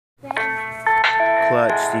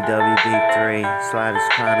HDWB3, Sliders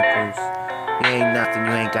Chronicles. You ain't nothing,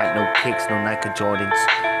 you ain't got no kicks, no Nike Jordans.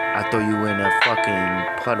 I throw you in a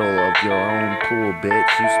fucking puddle of your own pool,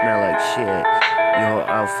 bitch. You smell like shit. Your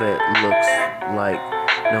outfit looks like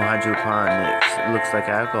no hydroponics. It looks like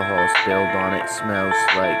alcohol spilled on it. Smells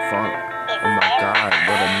like funk. Oh my god,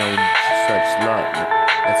 what a no such luck.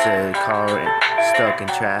 That's a car stuck in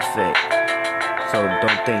traffic. So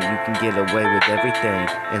don't think you can get away with everything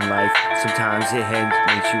in life. Sometimes it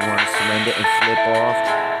makes you want to surrender and flip off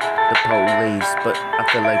the police. But I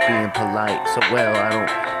feel like being polite. So well, I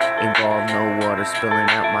don't involve no water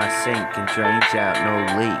spilling out my sink and drains out no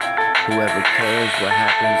leak. Whoever cares what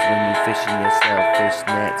happens when you fishing yourself fish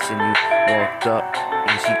nets and you walked up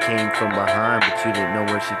and she came from behind but you didn't know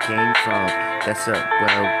where she came from. That's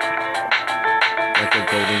like a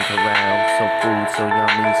golden corral, so food, so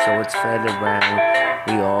yummy, so it's fed around.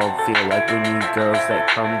 We all feel like we need girls that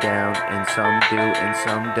come down, and some do and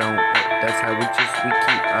some don't, but that's how we keep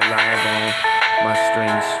alive on my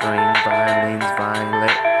string, violins,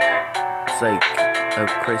 violet. It's like a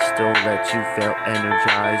crystal that you felt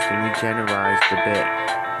energized and regenerized a bit.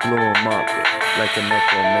 Blew 'em up like a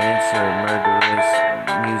necromancer, murderous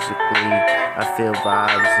musically. I feel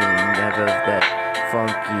vibes and never that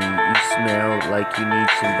funky. You smell like you need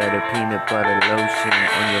some better peanut butter lotion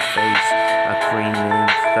on your face. I creamed and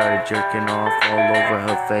started jerking off all over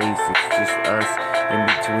her face. It's just us in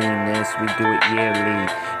between this. We do it yearly,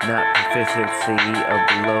 not proficiency of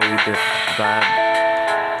below the vibe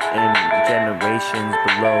and generations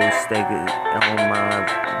below. Stay on my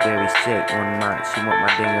very sick on my. She want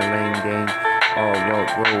my ding-a-ling-ding. All rolled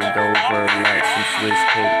over like some Swiss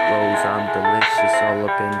cake rolls. I'm delicious all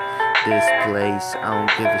up in this place. I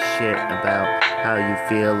don't give a shit about how you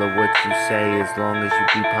feel or what you say, as long as you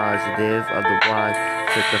be positive. Otherwise,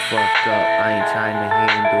 shut the fuck up. I ain't trying to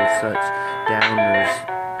handle such downers.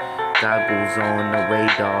 Goggles on, no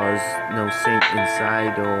radars, no sink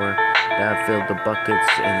inside, or I fill the buckets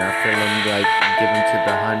and I fill them like give them to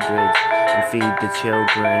the hundreds and feed the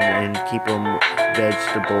children and keep them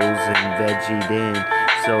vegetables and veggied in.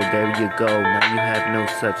 So there you go. Now you have no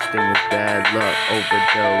such thing as bad luck,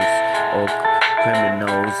 overdose, or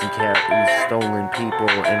criminals and stolen people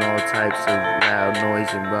and all types of loud noise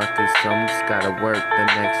and ruckus. Some's gotta work the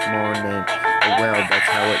next morning. Oh well, that's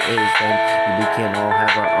how it is. Then we can all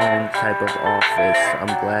have our own type of office.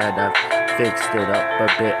 I'm glad I've fixed it up a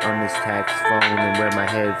bit on this tax phone and wear my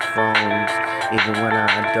headphones even when I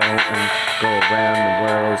don't, and go around the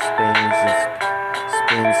world, spins and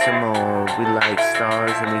spin some more. We like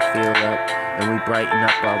stars and we feel up and we brighten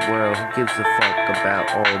up our world. Who gives a fuck about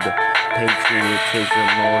all the patriotism,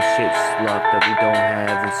 all shit sluck that we don't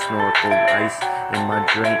have, and snorkel ice in my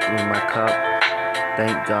drink, in my cup.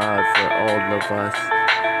 Thank God for all of us,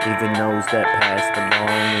 even those that passed along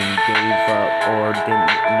and gave up or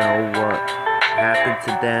didn't know what happened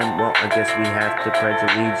to them. Well, I guess we have to pledge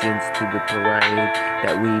allegiance to the parade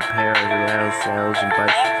that we parallel ourselves and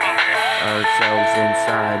invite ourselves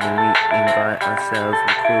inside, and we invite ourselves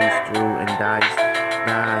to cruise through and dies.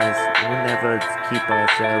 We'll never keep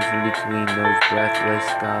ourselves in between those breathless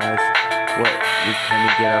skies. What, can we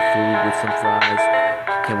get our food with some fries?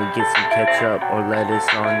 Can we get some ketchup or lettuce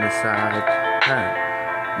on the side?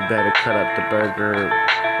 You better cut up the burger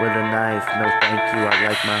with a knife. No thank you, I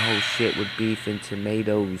like my whole shit with beef and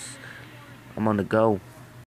tomatoes. I'm on the go.